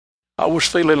I was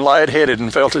feeling lightheaded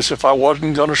and felt as if I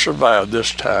wasn't going to survive this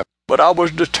time, but I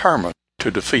was determined to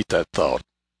defeat that thought.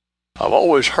 I've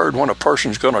always heard when a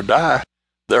person's going to die,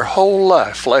 their whole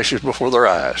life flashes before their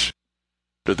eyes.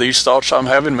 Do these thoughts I'm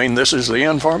having mean this is the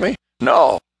end for me?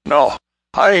 No,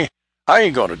 I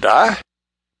ain't going to die.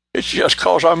 It's just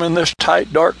 'cause I'm in this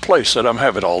tight, dark place that I'm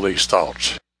having all these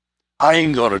thoughts. I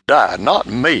ain't going to die, not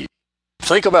me.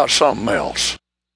 Think about something else.